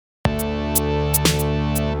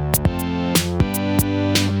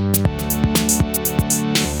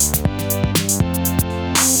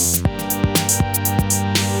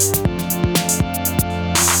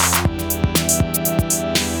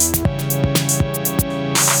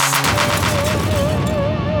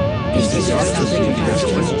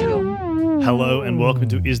Hello and welcome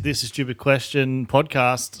to Is This a Stupid Question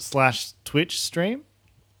podcast / Twitch stream.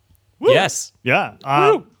 Woo. Yes. Yeah.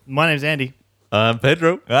 My name's Andy. I'm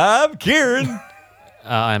Pedro. I'm Kieran.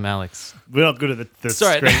 I'm Alex. We're not good at the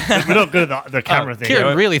Sorry. screen. We're not good at the camera thing.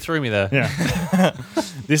 Kieran really threw me there. Yeah.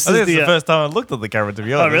 This I is think it's the the first time I looked at the camera, to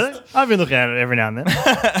be Oh, honest. really? I've been looking at it every now and then.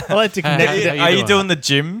 I like to connect. How with you Are you doing? doing the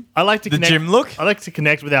gym? I like to The connect, gym look? I like to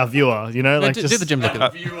connect with our viewer. You know, like do just the gym look.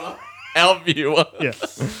 Our viewer. Yeah.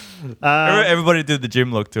 Everybody did the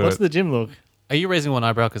gym look to What's it. the gym look? Are you raising one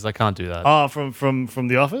eyebrow? Because I can't do that. Oh, from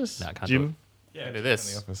the office. No, I can't Gym. do I do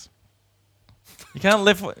this. You can't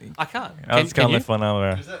lift. I can't. Alex can't lift one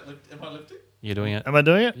eyebrow. Am I lifting? You're doing it. Am I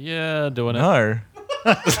doing it? Yeah, doing it. No.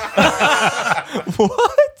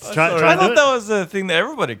 What? Try I and do thought it. that was a thing that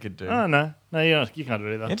everybody could do. Oh no, you can't do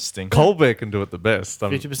it either. Interesting. Colbert can do it the best.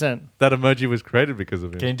 50%. That emoji was created because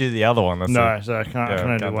of him. Can you do the other one? That's No, it. so I can't. I Yeah, can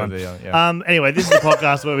only do can't one. do the other, yeah. Anyway, this is the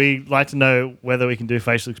podcast where we like to know whether we can do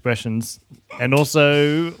facial expressions, and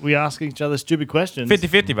also we ask each other stupid questions.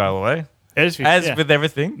 50-50, by the way. It is 50, As yeah. with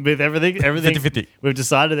everything. With everything, 50-50. We've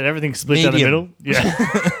decided that everything's split down the middle. Medium.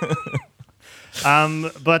 Yeah.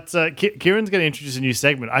 But Kieran's going to introduce a new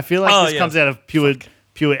segment. I feel like Oh, this yes. comes out of pure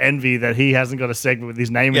envy that he hasn't got a segment with his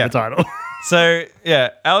name Yeah. in the title. So, yeah,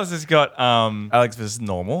 Alex has got Alex versus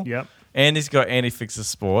Normal. Yep. Andy's got Andy Fixes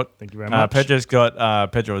Sport. Thank you very much. Pedro's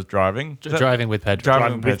got Pedro's Driving. Driving with Pedro.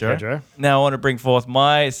 Driving with Pedro. Now I want to bring forth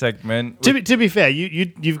my segment. To be fair,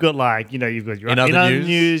 you've got like you've got your In other other news?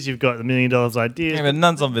 news, you've got the $1 million ideas. Yeah, but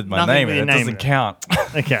none's on with my Nothing name with in your it. name Doesn't in it. count.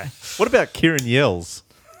 Okay, What about Kieran Yells?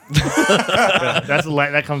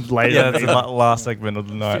 that comes later. Yeah, that's the last segment of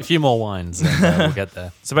the A night. few more wines, and we'll get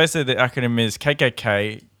there. So basically, the acronym is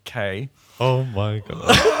KKK. Oh my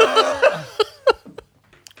god.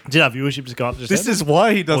 Did our viewership just go up? This is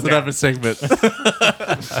why he doesn't Okay. have a segment.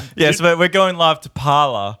 Yeah, so we're going live to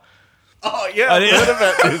Parler. Oh yeah, I've heard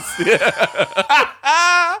about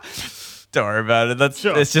this. Don't worry about it. That's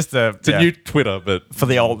Sure. it's just It's a new Twitter, but for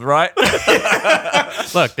the old right.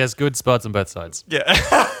 Look, there's good spots on both sides.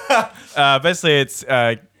 Yeah. Basically, it's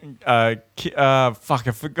fuck.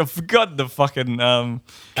 I've forgotten the fucking Acronym.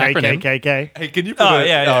 KKKK. hey, can you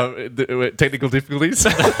put technical difficulties?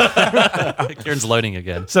 Kieran's loading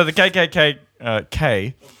again. So the KKK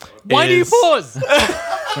K. Why do you is- pause?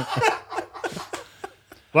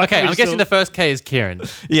 Why Okay, can't we I'm guessing still- the first K is Kieran.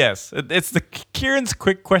 Yes, it's the Kieran's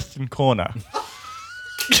Quick Question Corner.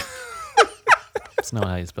 That's not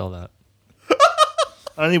how you spell that.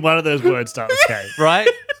 only one of those words start with K. Right?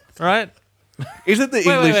 Right? Isn't the Wait,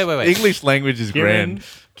 English wait. English language is Kieran, grand?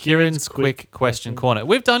 Kieran's Quick Question Corner.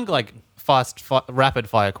 We've done like rapid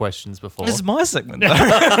fire questions before. This is my segment.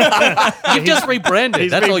 You've just rebranded.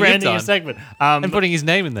 He's That's all you've rebranding done. a segment. And putting his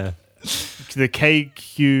name in there. The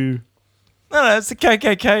KQ No, it's the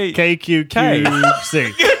KKK.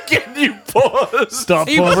 KQQC. Can you pause? Stop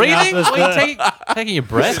Are you pausing breathing? after Are the- you taking your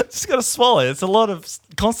breath? Just gotta swallow it. It's a lot of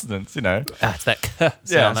consonants, you know. That's that Yeah,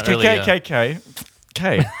 sound. it's that really, KKK.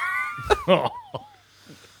 K.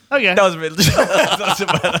 Okay. That was a bit. Doesn't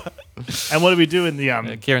matter. And what do we do in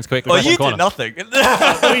the Kieran's Quick Well, Question you Corner. did nothing.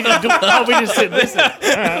 we just sit and listen.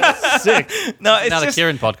 Sick. No, it's Now the just.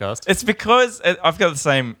 Kieran podcast. It's because I've got the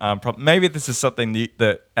same problem. Maybe this is something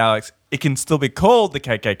that Alex. It can still be called the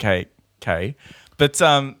KKK, but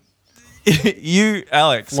you,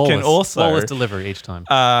 Alex, can also flawless delivery each time.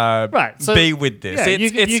 Right. So be with this. Yeah,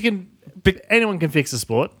 It's- you can. Anyone can fix a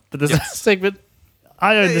sport, but there's a segment.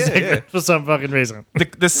 I own the segment for some fucking reason.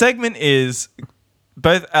 the segment is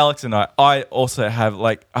both Alex and I also have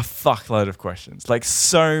like a fuckload of questions, like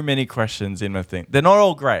so many questions in my thing. They're not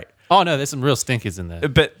all great, Oh no, there's some real stinkers in there.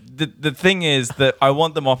 but the thing is that I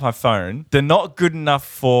want them off my phone. They're not good enough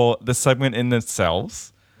for the segment in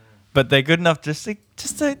themselves, but they're good enough just a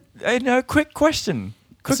quick question.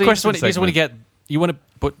 Quick So question. you want to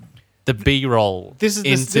put the B-roll This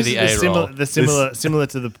is into the A-roll. similar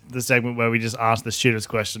to the segment where we just ask the shittest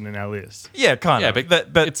question in our list. Yeah, kind Yeah, of.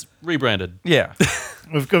 but, But it's rebranded. yeah.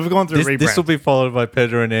 We've gone through a rebrand. This will be followed by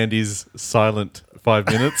Pedro and Andy's silent 5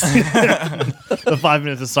 minutes. the 5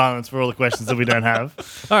 minutes of silence for all the questions that we don't have.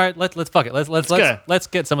 All right, let's fuck it. Let's go. let's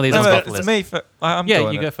get some of these No, on no, top of the it's list. me. I'm Yeah,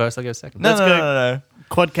 doing you it. go first. I'll go second. No, Let's no, go. no.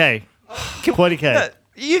 Quad K. Quaddy K. No,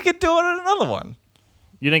 you could do it on another one.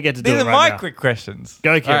 You don't get to do These it are right my now. quick questions.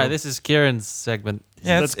 Go, All Kieran. right, this is Kieran's segment.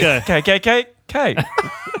 Yeah, Let's go. K.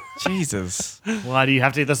 Jesus. Why do you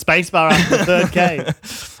have to hit the space bar after the third K?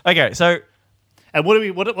 Okay, so And what are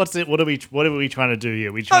we trying to do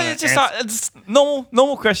here? We trying it's to just answer- it's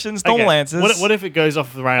normal questions, normal Okay. answers. What if it goes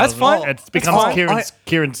off the rails? That's fine. It That's becomes fine.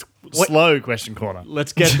 Kieran's slow question corner.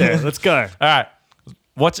 Let's get there. Let's go. All right,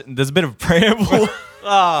 watch. There's a bit of a preamble.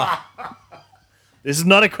 This is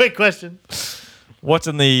not a quick question.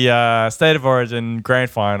 Watching the State of Origin Grand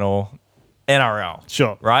Final, NRL.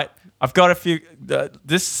 Sure. Right? I've got a few.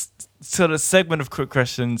 This sort of segment of quick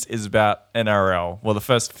questions is about NRL. Well, the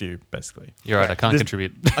first few, basically. You're right. I can't This-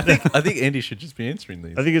 contribute. I think Andy should just be answering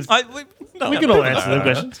these. I think it's. We we can all answer them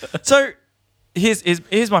questions. So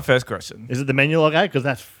here's my first question. Is it the menu log ad? Because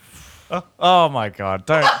that's. Oh my God!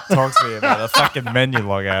 Don't talk to me about the fucking menu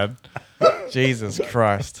log ad. Jesus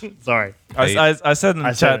Christ! Sorry. I said in the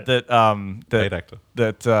I said chat that Paid actor.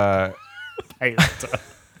 Hey, that's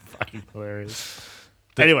fucking hilarious.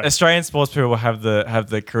 Anyway, Australian sports people have the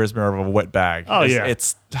charisma of a wet bag. Oh, yeah.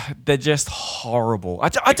 it's they're just horrible. I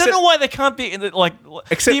don't know why they can't be in the, like.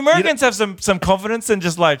 Except- the Americans have some confidence and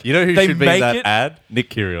just like You know who they should be in make that it. ad? Nick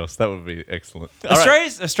Kyrgios. That would be excellent. All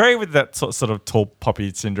right. Australia with that sort of tall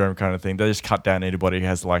poppy syndrome kind of thing. They just cut down anybody who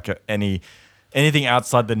has like anything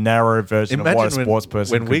outside the narrow version of what a Imagine sports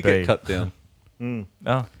person when could we be. get cut down.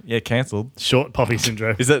 Oh yeah, cancelled. short poppy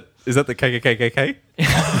syndrome. Is that the KKKK?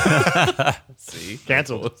 See,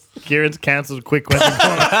 Cancelled. Kieran's cancelled. Quick question.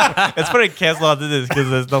 corner. It's pretty cancelled after this because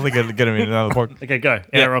there's nothing going to get him in another point. Okay, go.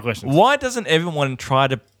 NRL questions. Why doesn't everyone try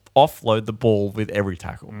to offload the ball with every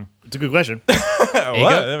tackle? It's a good question.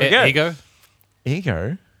 Well, there we go. Ego.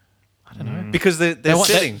 Ego? because they're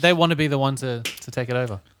sitting. They want to be the one to take it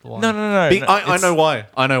over. No. I I know why.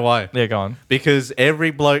 I know why. Yeah, go on. Because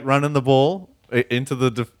every bloke running the ball into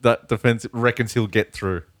that defense reckons he'll get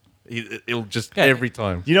through. It'll just every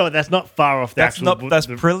time. You know what? That's not far off the That's actual. That's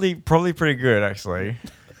probably pretty good actually.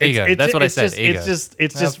 Ego. That's what I said. Just, Ego. it's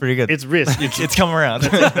That's just pretty good. It's risk. It's come around.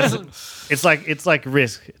 It's like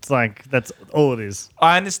risk. It's like that's all it is.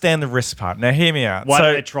 I understand the risk part. Now hear me out. Why So,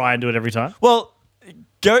 do they try and do it every time? well,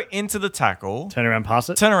 go into the tackle, Turn around, pass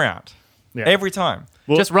it. turn around. Yeah. Every time.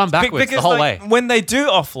 Well, Just run backwards the whole like, way. when they do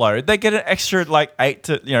offload, they get an extra like 5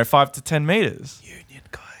 to 10 meters. Union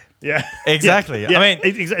guy. Yeah, Exactly. Yeah. I mean,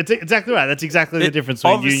 it's exactly right. That's exactly the difference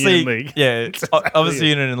between obviously, union and league. Yeah, it's obviously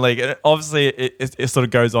union and league. And obviously, it sort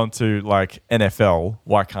of goes on to like NFL.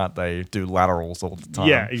 Why can't they do laterals all the time?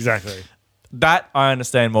 Yeah, exactly. That I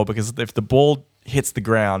understand more because if the ball hits the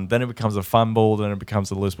ground, then it becomes a fumble, then it becomes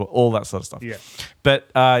a loose ball, all that sort of stuff. Yeah.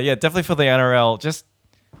 But definitely for the NRL, just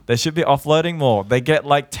they should be offloading more. They get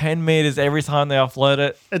like 10 meters every time they offload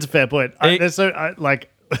it. It's a fair point. I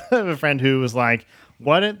have a friend who was like,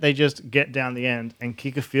 "Why don't they just get down the end and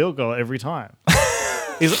kick a field goal every time?"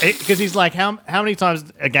 Because he's like, how many times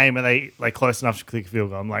a game are they like close enough to kick a field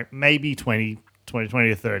goal? I'm like, maybe 20 or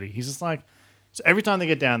 30. He's just like, so every time they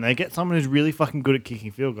get down, they get someone who's really fucking good at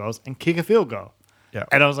kicking field goals and kick a field goal. Yeah.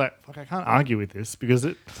 And I was like, fuck, I can't argue with this because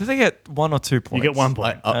Do they get 1 or 2 points? you get 1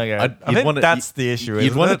 point. Okay. I you'd think wanna- that's the issue. You'd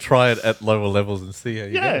isn't want to it? try it at lower levels and see how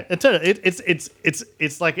you Yeah, go.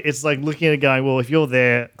 it's like looking at it going, well, if you're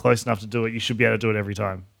there close enough to do it, you should be able to do it every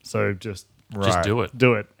time. So just Just Right. do it.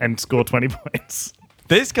 do it and score 20 points.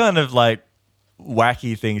 These kind of like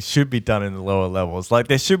wacky things should be done in the lower levels. Like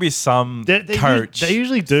there should be some coach. They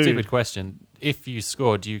usually do. Stupid question. If you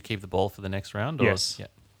score, do you keep the ball for the next round? Or, Yes. Yeah.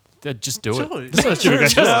 Just do it. It's not a stupid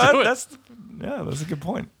question. That's a good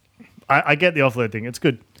point. I get the offload thing. It's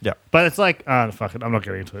good. Yeah. But it's like, fuck it. I'm not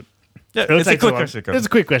getting into it. Yeah, It'll it's a take too quick long. question. It's a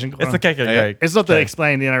quick question. It's the KKK. Okay. It's not the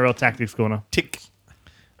explain the NRL tactics corner. Tick.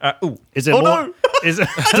 Ooh. Is it Oh, more? no. Is it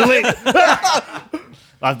delete?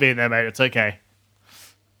 I've been there, mate. It's okay.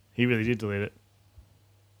 He really did delete it.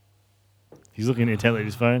 He's looking intently at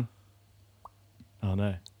his phone. Oh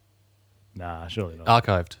no. Nah, surely not.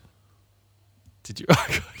 Archived. Did you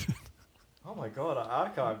archive it? Oh my god, I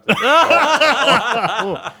archived it.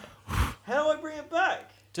 How do I bring it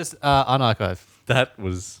back? Just unarchive. That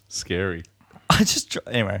was scary. I just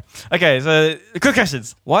anyway. Okay, so quick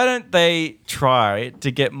questions. Why don't they try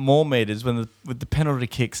to get more meters with the penalty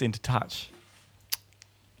kicks into touch?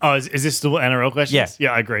 Oh, is this still NRL questions? Yeah.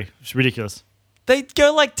 Yeah, I agree. It's ridiculous. They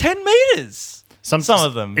go like 10 meters. Some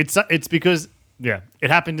of them. It's because it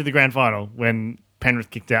happened in the grand final when Penrith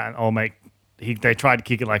kicked out and Old Mate. They tried to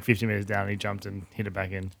kick it like 50 meters down and he jumped and hit it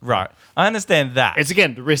back in. Right. I understand that. It's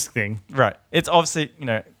again the risk thing. right. It's obviously,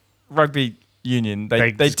 rugby union.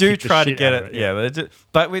 They They just do kick the try to shit get out it. of it, Yeah, they do.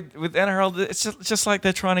 But with NRL, it's just like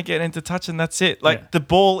they're trying to get into touch and that's it. Like Yeah. the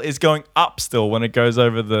ball is going up still when it goes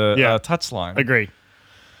over the touch line. Agreed.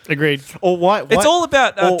 Or why? It's all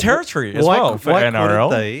about or territory as why- well for why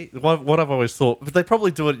NRL. couldn't what I've always thought, but they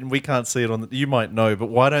probably do it and we can't see it on. You might know, but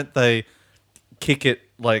why don't they kick it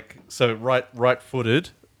right-footed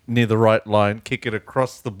near the right line, kick it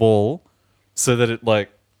across the ball, so that it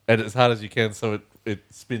and as hard as you can, so it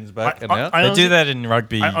spins back and out. I They honestly- do that in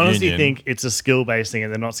rugby I honestly union. think it's a skill based thing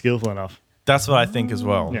and they're not skillful enough. That's what I think as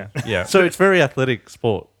well. Yeah. Yeah. So it's very athletic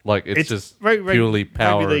sport. Like it's just rugby purely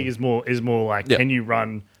power. Rugby league is more like, Yeah. can you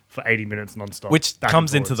run for 80 minutes non-stop? Which back and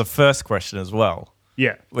comes into the forwards? first question as well,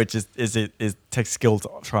 yeah, which is takes skill to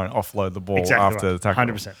try and offload the ball exactly after the right.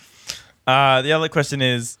 tackle. 100%. The other question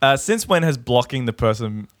is, since when has blocking the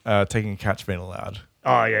person taking a catch been allowed?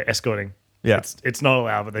 Oh yeah, escorting. Yeah. It's not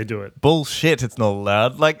allowed, but they do it. Bullshit! It's not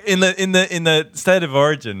allowed. Like in the state of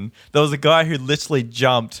origin, there was a guy who literally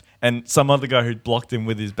jumped, and some other guy who blocked him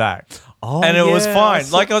with his back, and it was fine.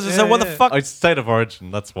 Like I was just like, what the fuck? It's state of origin.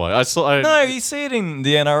 That's why I saw. No, you see it in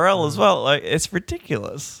the NRL as well. Like it's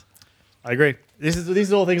ridiculous. I agree.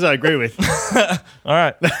 These are all things I agree with. All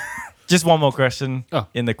right. Just one more question Oh.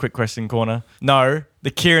 in the quick question corner. No, the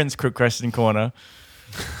Kieran's quick question corner.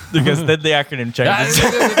 Because then the acronym changes.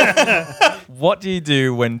 What do you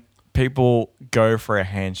do when people go for a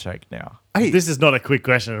handshake now? This is not a quick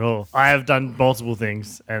question at all. I have done multiple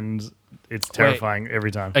things, and it's terrifying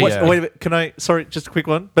every time. Hey, Wait, Yeah. wait a minute. Can I? Sorry, just a quick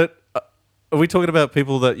one. But are we talking about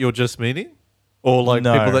people that you're just meeting, or like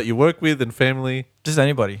No. people that you work with and family? Just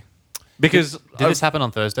anybody. Because Did this happen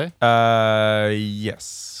on Thursday?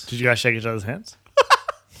 Yes. Did you guys shake each other's hands?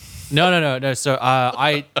 No. So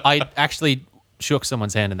I actually shook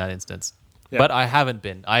someone's hand in that instance, Yeah. but I haven't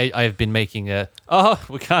been. I've been making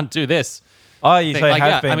we can't do this. Oh, you thing. say Like, have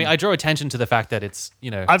yeah, been. I mean, I draw attention to the fact that it's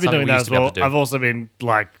I've been something doing we that used as to be able well. to do. I've also been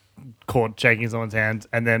like caught shaking someone's hand,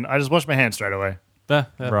 and then I just washed my hands straight away.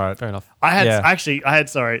 Right. Fair enough. I had Yeah.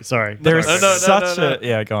 sorry. there is Sorry. such a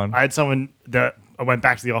yeah. Go on. I had someone that I went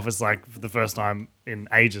back to the office like for the first time in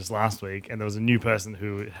ages last week, and there was a new person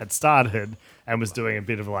who had started and was doing a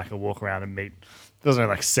bit of like a walk around and meet. There was only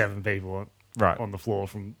like 7 people Right. on the floor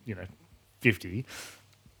from 50,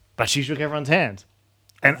 but she shook everyone's hand,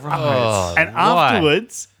 and Oh, and why?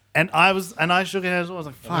 afterwards, and I shook her hand as well. I was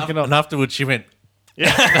like, fucking and afterwards she went.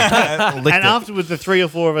 Licked And it. afterwards, the 3 or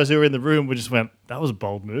 4 of us who were in the room, we just went, "That was a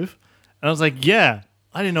bold move," and I was like, "Yeah,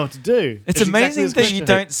 I didn't know what to do." It's exactly amazing this that you question.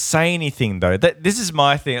 don't say anything though. This is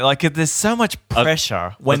my thing. Like, there's so much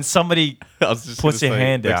pressure when somebody I was just puts gonna your say,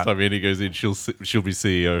 hand next out. time Annie goes in, she'll be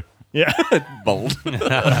CEO. Yeah, Bold.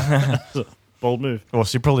 bold move. Well,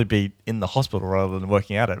 she'd probably be in the hospital rather than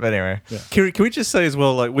working at it. But anyway, Can we just say as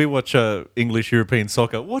well, like we watch English European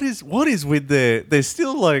soccer. What is with they're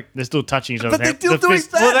still like. They're still touching each other's But they're hand. still The doing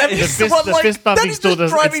fist- that. well, and the it's fist, what, the like, fist that bumping is still just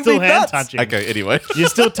does. It's driving still me hand nuts. touching. Okay, anyway. You're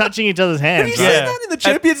still touching each other's hands. You see right? Yeah. that in the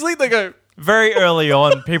Champions League? They go. very early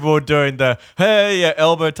on, people were doing the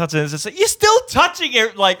elbow touching. It's just like, you're still touching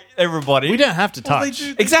it, like everybody. We don't have to touch. Well, they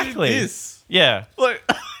do Exactly. this. Yeah, Like,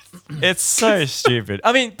 it's so stupid.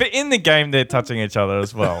 I mean, but in the game, they're touching each other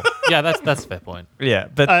as well. Yeah, that's a fair point. Yeah,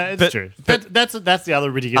 but It's true. That's the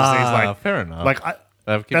other ridiculous thing. Is like, fair enough. like I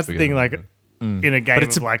keep that's the thing. forgetting Like about in a game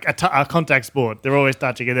it's of like a contact sport, they're always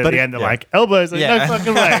touching, and then at But the it- end they're yeah. like elbows. Like, Yeah. No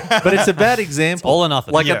fucking way. but it's a bad example. all or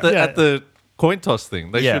nothing. Like Yeah. at the coin toss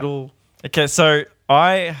thing, they Yeah. should all. okay, so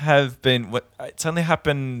I have been. It's only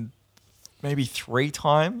happened maybe 3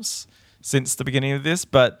 times since the beginning of this.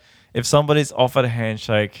 But if somebody's offered a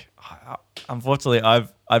handshake, unfortunately,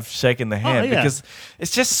 I've shaken the hand yeah. because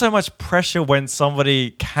it's just so much pressure when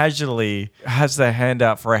somebody casually has their hand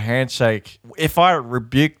out for a handshake. If I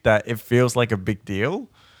rebuke that, it feels like a big deal.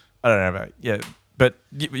 I don't know about but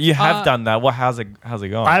you have done that. Well, how's it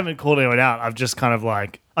going? I haven't called anyone out. I've just kind of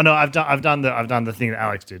like, oh no, I've done the thing that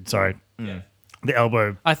Alex did. Sorry, the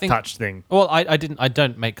elbow I think- touch thing. Well, I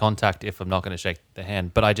don't make contact if I'm not going to shake the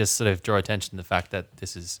hand, but I just sort of draw attention to the fact that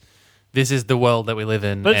this is the world that we live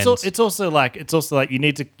in. But and it's also like you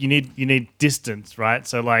need distance, right?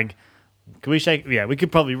 So like, can we shake? Yeah, we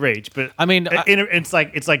could probably reach, but I mean, it's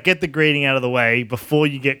like get the greeting out of the way before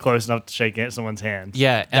you get close enough to shake someone's hand.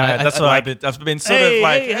 yeah, and Yeah, that's what I've been sort of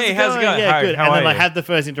like, hey, how's it going? Yeah, good. How And are then like you? have the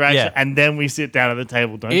first interaction, Yeah. and then we sit down at the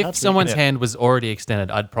table. Don't If touch someone's me. hand was already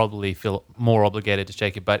extended, I'd probably feel more obligated to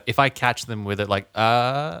shake it. But if I catch them with it, like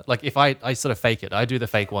if I sort of fake it, I do the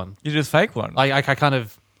fake one. You just fake one. I kind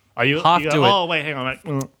of Are you half you do go, it. Oh wait, hang on.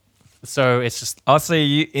 Like, so it's just I'll see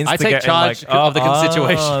you instigate. I take charge of the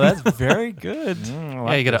situation. Oh, that's very good.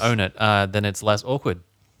 yeah, you got to own it. Then it's less awkward.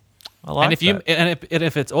 I like and if you that. and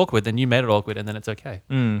if it's awkward, then you made it awkward, and then it's okay.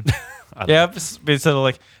 Yeah, I've just been sort of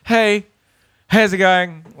like, hey, how's it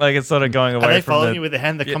going? Like it's sort of going away are they from following the. you with the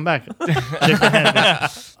hand that come back? Shake the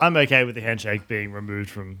hand. I'm okay with the handshake being removed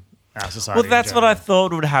from our society. Well, in that's what I general.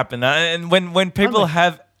 thought would happen. And when people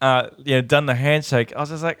have done the handshake, I was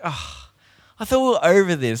just like, oh, I thought we were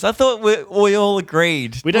over this. I thought we all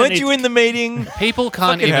agreed. We don't Weren't need you to- in the meeting? People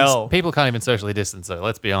can't Fucking hell. even socially distance though.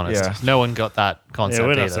 Let's be honest. Yeah. No one got that concept Yeah,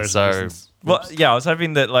 we're not either. social So distance. Well, yeah, I was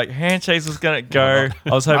hoping that like handshakes was gonna go. I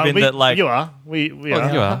was hoping We- that like you are. We well,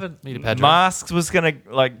 are. you are. haven't- Need a Pedro. masks was gonna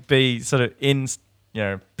like be sort of in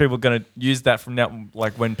people going to use that from now,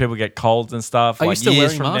 like when people get colds and stuff. Are like you still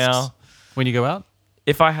years wearing from masks now. when you go out?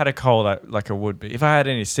 If I had a cold, I would be. If I had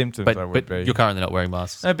any symptoms, I But would be. you're currently not wearing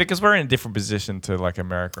masks. No, because we're in a different position to like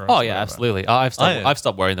America. or Oh whatever. yeah, absolutely. I've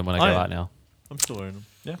stopped wearing them when I go I am. out now. I'm still wearing them.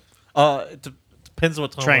 Yeah. Depends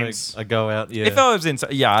what time Trains. I go out. Yeah. If I was in,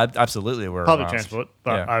 I'd absolutely wear a Public mask. transport,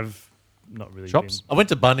 but Yeah. I've not really. Shops? I went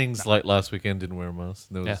to Bunnings late last weekend, didn't wear a mask.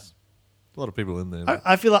 There was Yeah. a lot of people in there.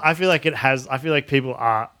 I feel like it has. I feel like people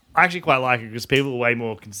are. I actually quite like it because people are way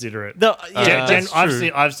more considerate. No, yeah, that's I've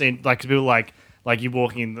true. seen like people like you're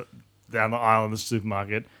walking down the aisle in the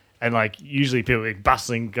supermarket, and like usually people are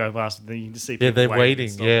bustling go past, and then you can just see people. Yeah, they're waiting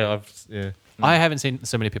waiting. and stuff. Yeah. I haven't seen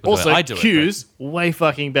so many people. Also, do it. I do queues way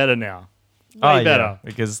fucking better now. Oh, Way better. yeah,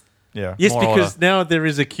 because Yes, more because order. now there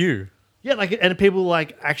is a queue. Yeah, like and people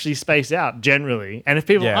like actually space out generally, and if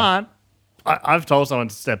people Yeah. aren't, I've told someone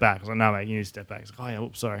to step back. I was like, no, mate, you need to step back. It's like, oh yeah,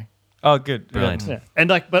 oops, sorry. Oh, good. Brilliant. Yeah, and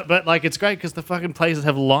like, but like, it's great because the fucking places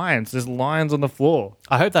have lions. There's lions on the floor.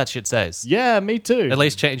 I hope that shit stays. Yeah, me too. At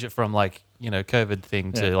least change it from like COVID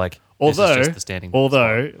thing to Yeah. like. although, this is just the standing.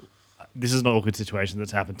 this is an awkward situation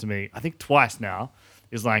that's happened to me. I think twice now.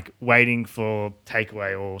 Is like waiting for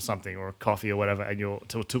takeaway or something or a coffee or whatever, and you're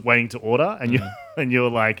waiting to order, and you're and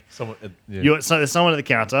you're like, Someone, so there's someone at the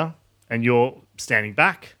counter, and you're standing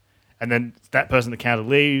back, and then that person at the counter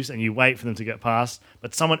leaves, and you wait for them to get past,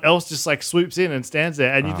 but someone else just like swoops in and stands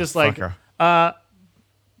there, and you're just like, fucker.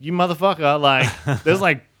 you motherfucker, like there's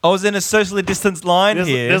like I was in a socially distanced line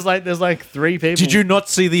here. there's like three people. Did you not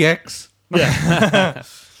see the X? Yeah.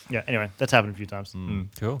 Yeah. Anyway, that's happened a few times.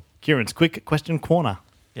 Cool. Kieran's quick question corner.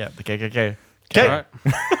 Yeah, the KKK. All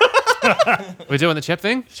right. We're doing the chip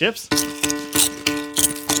thing. Chips.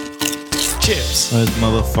 Chips. Those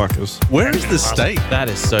motherfuckers. Where is the steak? That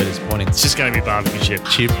is so disappointing. It's just going to be barbecue chip.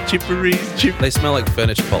 Chipperies, chip. They smell like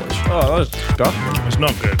furniture polish. Oh, that's dumb. It's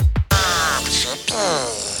not good.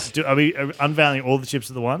 Are we unveiling all the chips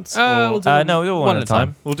at the once? We'll do No, we'll one at a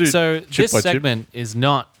time. We'll do So chip this by chip. segment is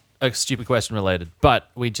not a stupid question related, but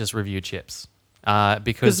we just review chips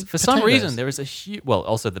because for some potatoes. reason there is a huge. Well,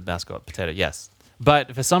 also the mascot potato, yes.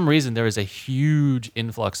 But for some reason, there is a huge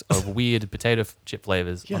influx of weird potato chip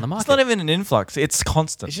flavors on the market. It's not even an influx. It's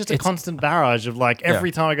constant. It's just a constant barrage of like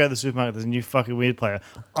every time I go to the supermarket, there's a new fucking weird flavor.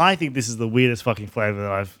 I think this is the weirdest fucking flavor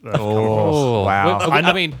that I've come across. Oh, wow.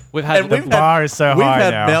 I mean, we've had And we've bar is so We've high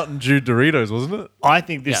had now. Mountain Dew Doritos, wasn't it? I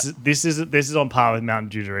think this Yeah. is on par with Mountain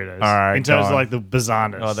Dew Doritos. All right, in terms go of on. like the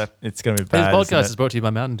bizarreness. Oh, that it's gonna be this bad. podcast isn't is brought to you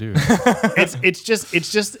by Mountain Dew.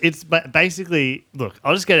 it's basically look.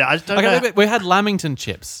 I'll just get it. I just don't know. Okay, we had Lamington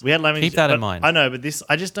chips. We had lemon. Keep that in but mind. I know, but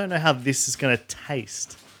I just don't know how this is going to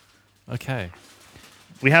taste. Okay.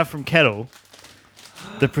 We have from Kettle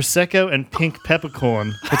the prosecco and pink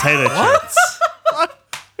peppercorn potato chips.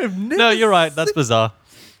 No, you're right. That's bizarre.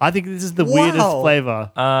 I think this is the weirdest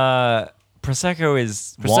flavor. it? Prosecco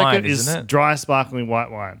is Prosecco wine, is isn't it? dry sparkling white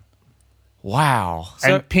wine Wow.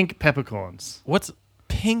 So- and pink peppercorns. What's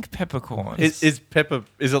Pink peppercorn. Is pepper?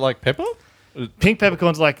 Is it like pepper? Pink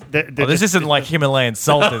peppercorns like this isn't like Himalayan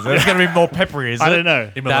salt, is it? It's gonna be more peppery, is it? I don't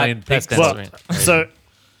know. Himalayan that's pink. Well, dense. so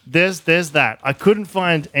there's that. I couldn't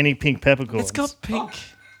find any pink peppercorns. It's got pink.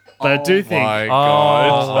 but I do think My Oh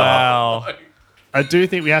God. wow. I do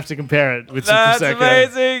think we have to compare it with some That's prosecco.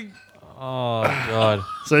 amazing. Oh god.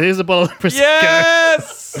 So here's a bottle of prosecco.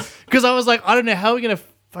 Yes. Because I was like, I don't know how we're gonna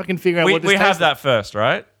fucking figure out we what this we have tastes like. that first,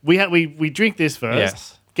 right? We drink this first.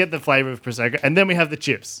 Yes. Get the flavor of prosecco, and then we have the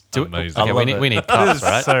chips. Amazing. Okay, I we love need it. cups, This is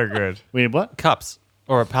right? so good. We need what? Cups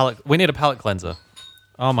or a palate. We need a palate cleanser.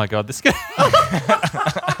 Oh my god, this guy.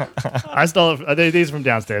 I stole it. These are from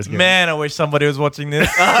downstairs. Kevin. Man, I wish somebody was watching this.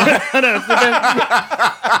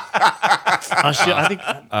 Oh shit! I think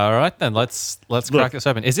All right, then let's crack this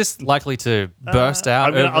open. Is this likely to burst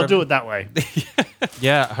out? I'll do it that way.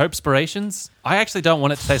 Yeah, Hope'spirations. I actually don't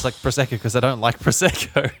want it to taste like prosecco because I don't like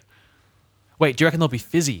prosecco. Wait, do you reckon they'll be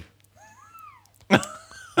fizzy?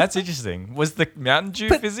 That's interesting. Was the Mountain Dew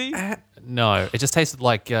fizzy? No, it just tasted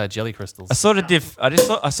like jelly crystals. I sort of did. I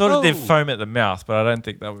sort of did Oh. foam at the mouth, but I don't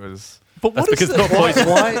think that was. But what That's is because the, it's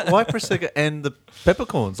not why prosecco and the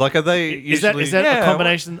peppercorns? Like, are they Is that usually? a Yeah,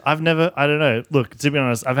 combination? I don't know. Look, to be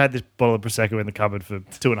honest, I've had this bottle of prosecco in the cupboard for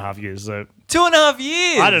 2.5 years. So 2.5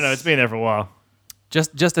 years. I don't know. It's been there for a while.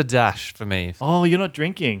 Just a dash for me. Oh, you're not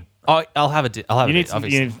drinking. Oh, I'll have a. I'll have You a need bit, to-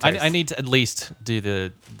 obviously. you need to taste. I need to at least do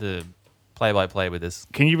the play-by-play with this.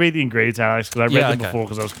 Can you read the ingredients, Alex? Because I read Yeah, them okay. before.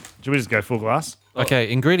 Because should we just go full glass?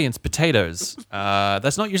 Okay, ingredients: potatoes.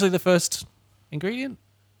 That's not usually the first ingredient.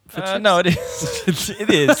 For chips. No, it is. It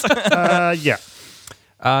is.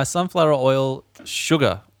 Yeah. Sunflower oil,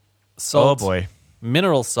 sugar, Oh salt, boy.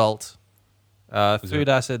 mineral salt, Food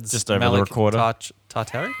acids, Just over the malic, recorder?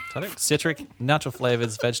 tartaric, citric, natural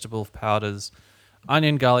flavors, vegetable powders,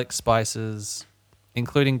 onion, garlic, spices,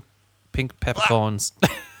 including pink peppercorns,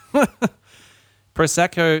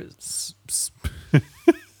 prosecco,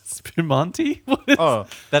 spumante. What is- Oh,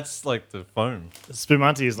 that's like the foam.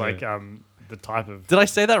 Spumante is like the type of Did I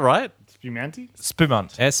say that right? spumante.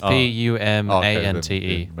 Spumant.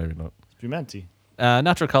 Spumante. Maybe not. Spumante.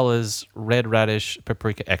 Natural colors, red radish,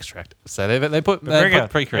 paprika extract. So they put Paprika.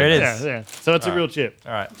 paprika There in it there. is. Yeah. So it's a real chip.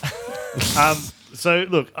 All right. So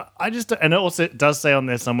look, I just and it also does say on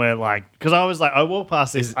there somewhere like because I was like I walked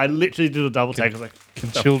past this, I literally did a double take. I was like, Can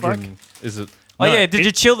 "The children? Is it? Oh, No, yeah. Did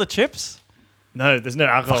you chill the chips? No, there's no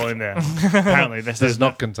alcohol in there. Apparently, Does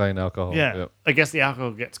not contain alcohol. Yeah, Yep. I guess the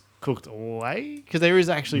alcohol gets cooked away because there is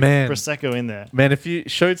actually Man. prosecco in there. Man, if you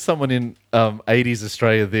showed someone in 80s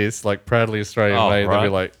Australia this, like proudly Australian Oh, made, they'd right. be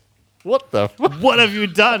like, "What the? Fuck? What have you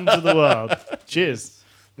done to the world?" Cheers.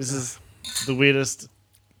 This is the weirdest.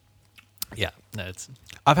 Yeah, no, it's.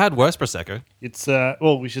 I've had worse prosecco. It's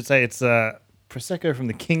well, we should say it's prosecco from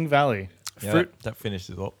the King Valley. Yeah, Fruit. that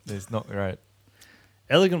finishes up. It's not great.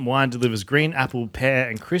 Elegant wine delivers green apple, pear,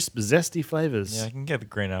 and crisp, zesty flavors. Yeah, I can get the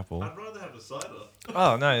green apple. I'd rather have a cider."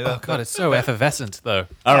 Oh, no. Oh god, it's so effervescent though.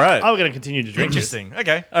 All right. I'm going to continue to drink this. Interesting.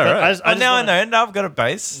 Okay. All right. I just now wanna- I know. Now I've got a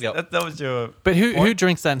base. Yep. That was your... But who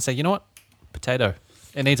drinks that and say, you know what, potato?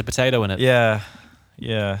 It needs a potato in it. Yeah.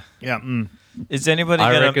 Yeah. Yeah. Is anybody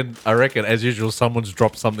I gonna... reckon, as usual, someone's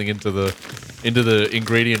dropped something into the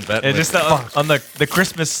ingredient vat. Yeah, just on the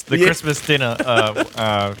Christmas Christmas dinner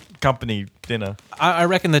company dinner. I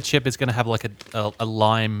reckon the chip is going to have like a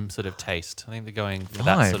lime sort of taste. I think they're going for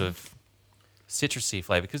that Lime? sort of citrusy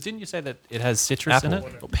flavor. Because didn't you say that it has citrus in Apple.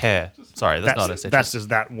 it? Or pear. Sorry, that's not a citrus. That's just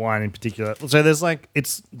that wine in particular. So there's like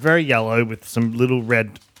it's very yellow with some little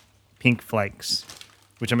red, pink flakes,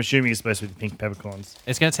 which I'm assuming is supposed to be the pink peppercorns.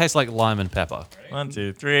 It's going to taste like lime and pepper. 1,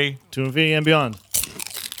 2, 3. To infinity and beyond.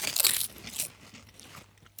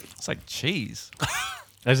 It's like cheese.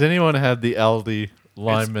 Has anyone had the Aldi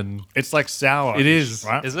lime and? It's like sour. It is.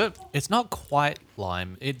 right. Is it? It's not quite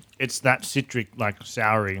lime. It's that citric, like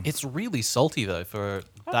soury. It's really salty though for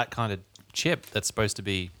that kind of chip that's supposed to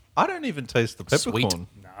be. I don't even taste the Sweet. peppercorn.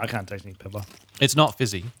 No, I can't taste any pepper. It's not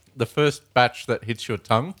fizzy. The first batch that hits your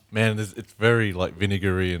tongue, man, it's very like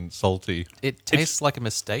vinegary and salty. It tastes like a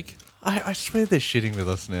mistake. I swear they're shitting with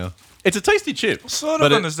us now. It's a tasty chip. Sort but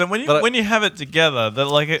of it- understand when but you have it together that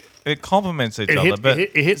like it complements each It, other. hit, But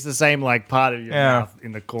it hits the same like part of your Yeah. mouth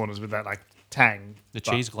in the corners with that like tang. The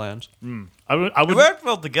But cheese glands. I would. it worked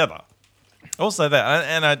well together. Also that,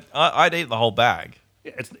 and I'd eat the whole bag.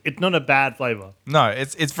 It's not a bad flavor. No,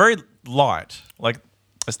 it's very light. Like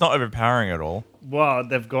it's not overpowering at all. Well,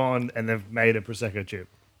 they've gone and they've made a prosecco chip.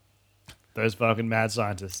 Those fucking mad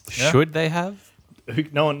scientists. Yeah. Should they have?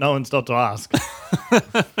 No one stopped to ask.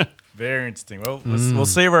 Very interesting. Well, we'll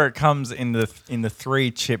see where it comes in the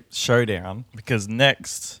 3 chip showdown because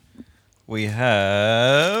next we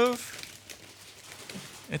have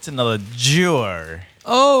it's another duo.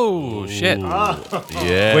 Oh shit!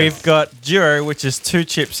 Yeah. We've got duo, which is 2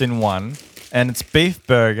 chips in one, and it's beef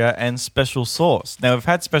burger and special sauce. Now we've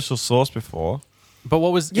had special sauce before. But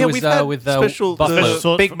what was Yeah, it was we've had with special buffalo? Special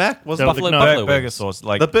sauce Big from- Mac was the- Buffalo- no, buffalo burger wings. sauce,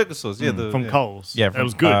 like the burger sauce. Yeah, from Coles. yeah, it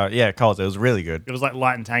was good. Yeah, Coles. It was really good. It was like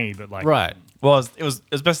light and tangy, but like Right. Well, it was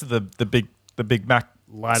basically the Big Mac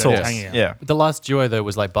lighter sauce. and tangier. Yeah, The last duo though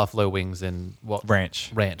was like buffalo wings and what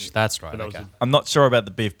ranch. ranch. That's right. But that was Okay. a- I'm not sure about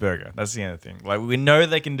the beef burger. That's the other thing. Like we know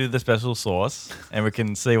they can do the special sauce, and we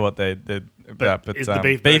can see what they did about. But is the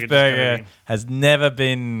beef burger just burger gonna be- has never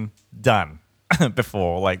been done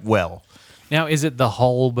before. Like well, Now, is it the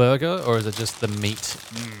whole burger or is it just the meat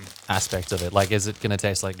aspect of it? Like, is it going to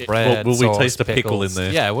taste like bread? will we sauce, taste the pickle pickles? in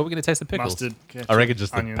there? Yeah, what are we going to taste the pickles? Mustard. ketchup, I reckon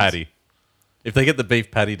just the onions. patty. If they get the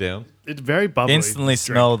beef patty down, It's very bubbly. instantly this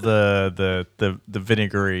drink. smell the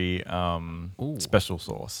vinegary special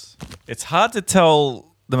sauce. It's hard to tell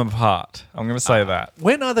them apart. I'm going to say that.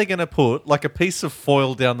 when are they going to put like a piece of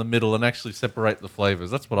foil down the middle and actually separate the flavors?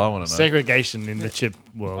 That's what I want to know. Segregation in the chip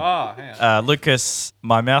world. Lucas,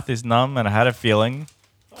 my mouth is numb, and I had a feeling.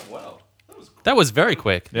 That was very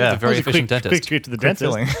quick. Yeah. Yeah, a That very was a efficient quick dentist. trip to the Quick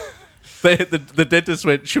dentist. feeling. The dentist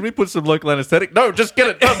went, should we put some local anesthetic? No, just get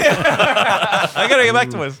it done. I got to get back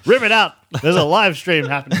to us. Rip it out. There's a live stream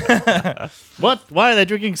happening. What? Why are they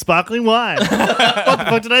drinking sparkling wine? What the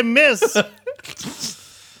fuck did I miss?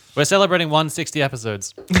 We're celebrating 160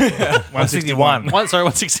 episodes. 161.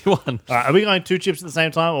 161. All right, are we going 2 chips at the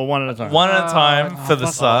same time or one at a time? One at a time for the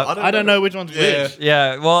start. I don't know which one's which.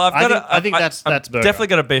 Yeah, well, I think that's burger. definitely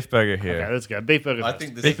got a beef burger here. Okay, let's go. Beef burger. I first.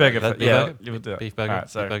 think this Beef is burger. Beef Yeah, burger? you would do it. Beef burger. All right,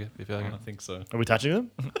 so- Beef burger. Beef burger. I think so. Are we touching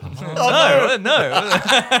them?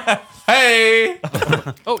 No. Hey!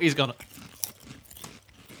 Oh, he's gone.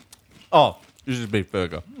 Oh, this is beef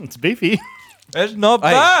burger. It's beefy. It's not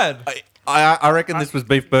Hey, bad. I reckon this was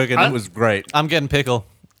beef burger and it was great. I'm getting pickle.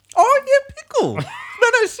 Oh, yeah, pickle.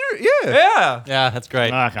 no, seriously, yeah. Yeah. Yeah, that's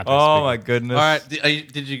great. No, I can't taste Oh pickle. my goodness. All right,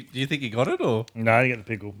 do you think you got it or? No, I didn't get the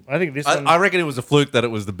pickle. I think this one. I reckon it was a fluke that it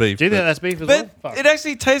was the beef. do you think but- that's beef as But well? Fuck. it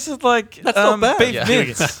actually tasted like not bad. beef Yeah,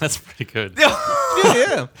 mince. that's pretty good.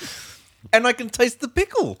 yeah. And I can taste the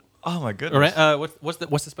pickle. Oh my goodness. What's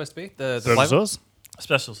this supposed to be? The Soda flavor? sauce?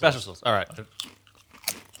 Special sauce. Special sauce. All right.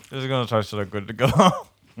 This is going to taste so good to go.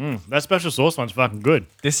 That special sauce one's fucking good.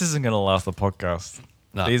 This isn't going to last the podcast.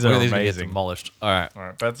 No, These are we're gonna get amazing. demolished. All right. All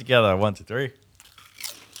right, put it together. 1, 2, 3.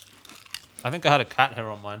 I think I had a cat hair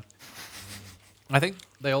on mine. I think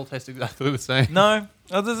they all taste exactly the same. No,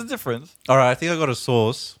 there's a difference. All right, I think I got a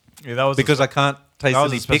sauce Yeah, that was because I can't taste that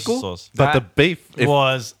was any a special pickle. sauce. But the That beef,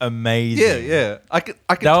 was amazing. yeah. I can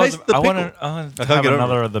That was, taste the I pickle. want to I can't have get over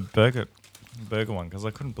another it. of the burger one because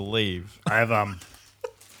I couldn't believe. I have a We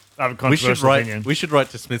controversial should write. opinion. We should write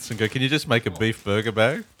to Smiths and go. Can you just make a beef burger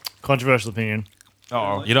bag? Controversial opinion.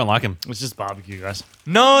 Oh You don't like him. It's just barbecue, guys.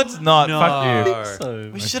 no, it's not. Fuck you.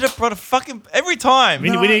 So We should have brought a fucking every time.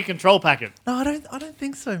 We need a control packet. no, I don't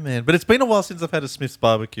think so, man. But it's been a while since I've had a Smith's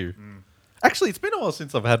barbecue. Actually, it's been a while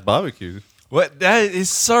since I've had barbecue. What? That is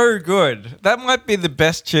so good. That might be the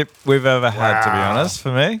best chip we've ever had, to be Wow. honest,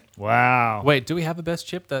 for me. Wow. Wait, do we have a best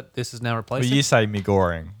chip that this is now But replacing? you say me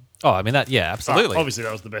goring. Oh, I mean that. Yeah, absolutely. Obviously,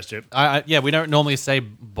 that was the best chip. Yeah, we don't normally say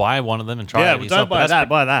buy one of them and try Yeah, it but yourself. don't buy that.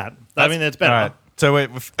 Buy that. I mean, it's better. All right. So we're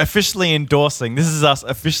officially endorsing. This is us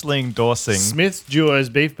officially endorsing. Smith's Duo's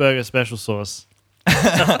beef burger special sauce.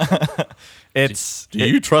 It's Do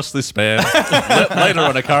you trust this man? Later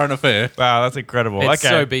on a current affair. wow, that's incredible. It's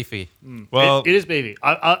okay. so beefy. Well, It is beefy.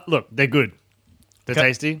 Look, they're good. They're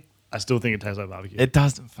tasty. I still think it tastes like barbecue. it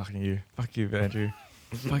doesn't fucking you. Fuck you, Andrew.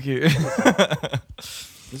 Fuck you.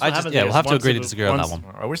 We'll have to agree to disagree on that one.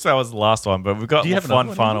 I wish that was the last one, but we've got you have another one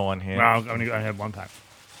one, final one here, No, I only had one pack.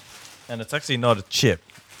 and it's actually not a chip.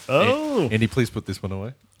 Oh, Andy, please put this one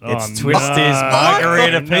away. It's Twisty's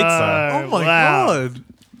margarita pizza. Oh my god!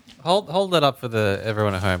 Hold that up for the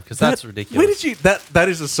everyone at home because that's ridiculous. Where did you? That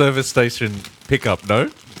is a service station pickup. No.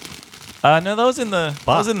 No, that was in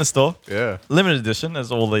the store. Yeah. Limited edition,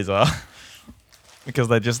 as all these are, because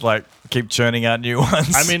they just like keep churning out new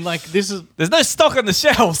ones. I mean, like this is there's no stock on the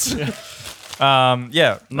shelves.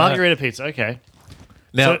 Yeah, margarita pizza. Okay.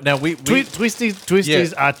 Now, So, now we Twisties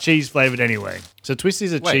Yeah. are cheese flavored anyway. So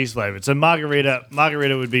Twisties are Wait. cheese flavored. So margarita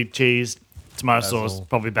would be cheese, tomato sauce,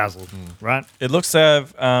 probably basil, right? It looks to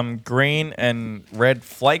have green and red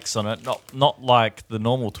flakes on it, not like the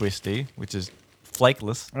normal Twisty, which is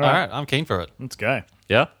flakeless. All right, I'm keen for it. Let's go.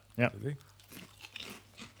 yeah. Yep.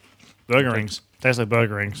 Burger rings. Tastes like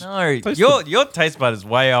burger rings. No, Taste your taste bud is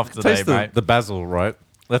way off today, Taste mate. the basil, right?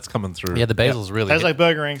 That's coming through. Yeah, the basil's really. Tastes hit. like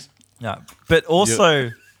burger rings. Yeah, but also,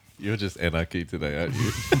 You're just anarchy today, aren't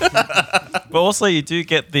you? you do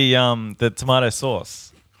get the tomato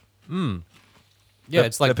sauce. Yeah,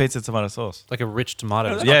 it's like the pizza tomato sauce. like a rich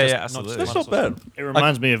tomato. It's Yeah, not just- yeah, not just absolutely. That's tomato not sauce. bad. It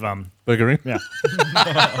reminds me of Burger ring. yeah.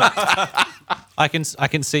 I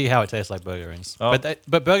can see how it tastes like burger rings, Oh.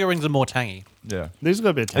 but burger rings are more tangy. Yeah, These have got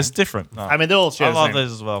a bit of it's taste. different. No. I mean, they're all I share the love same.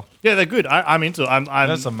 those as well. Yeah, they're good. I'm into it.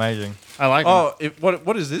 That's amazing. I like them. Oh,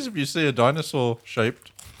 what is this? If you see a dinosaur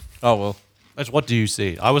shaped, oh well. That's what do you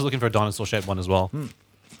see? I was looking for a dinosaur shaped one as well.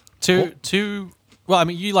 Two. Well, I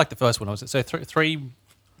mean, you like the first one, was it? So three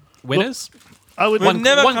winners. I would. We've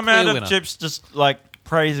never one come out clear of winner. chips just like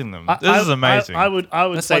praising them. I- This is amazing. I would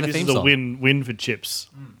That's say like the this theme is a song. win for chips.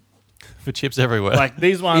 For chips everywhere. Like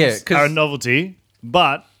these ones Yeah, 'cause- are a novelty,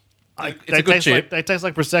 but It's they a good taste chip. like they taste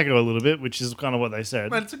like prosecco a little bit, which is kind of what they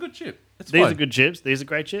said. Man, it's a good chip. It's These fine. are good chips. These are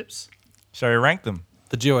great chips. Shall we rank them?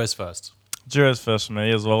 the duos first, Duo's first for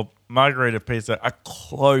me as well. Margarita pizza a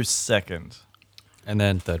close second. and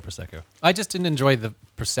then third prosecco. I just didn't enjoy the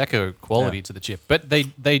prosecco quality to the chip, but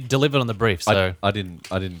they delivered on the brief. So I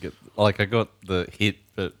didn't get like I got the hit,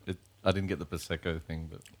 but I didn't get the prosecco thing.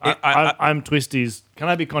 But I'm Twisties. Can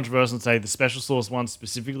I be controversial and say the special sauce one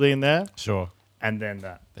specifically in there, Sure. and then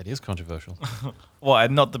that? that is controversial. Well,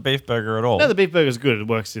 and not the beef burger at all. No, the beef burger's good. It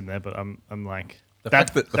works in there, but I'm like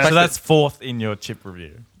fact that- the so that's fourth in your chip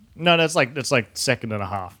review. no, that's like second and a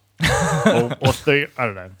half, or three. I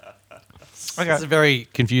don't know. Okay. It's a very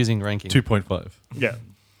confusing ranking. 2.5. Yeah.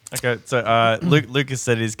 Okay, so Lucas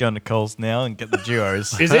said he's going to Coles now and get the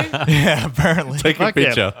duos. Is he? Yeah, apparently. Take a Fuck yeah.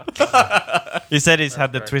 picture. He said he's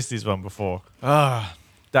had the Twisties one before. Ah,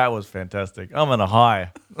 that was fantastic. I'm on a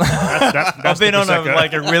high. I've been on a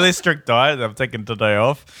really strict diet. I'm taking today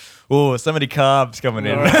off. Oh, so many carbs coming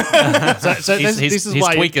in. So this is he's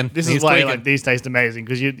why tweaking. This He's is why tweaking. like these taste amazing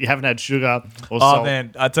because you haven't had sugar or Oh salt.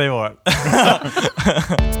 man, I tell you what.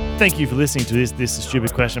 Thank you for listening to this is a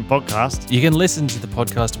Stupid Question podcast. You can listen to the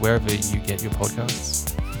podcast wherever you get your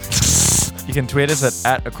podcasts. You can tweet us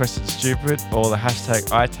at a question stupid or the hashtag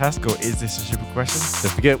iTask or is this a stupid question?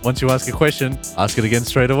 Don't forget, once you ask a question, ask it again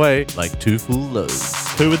straight away, like 2 full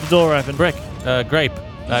loads. Who with the door open? Brick, grape,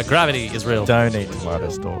 gravity is real. Don't eat tomato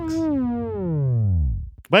stalks.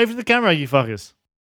 Wave to the camera, you fuckers.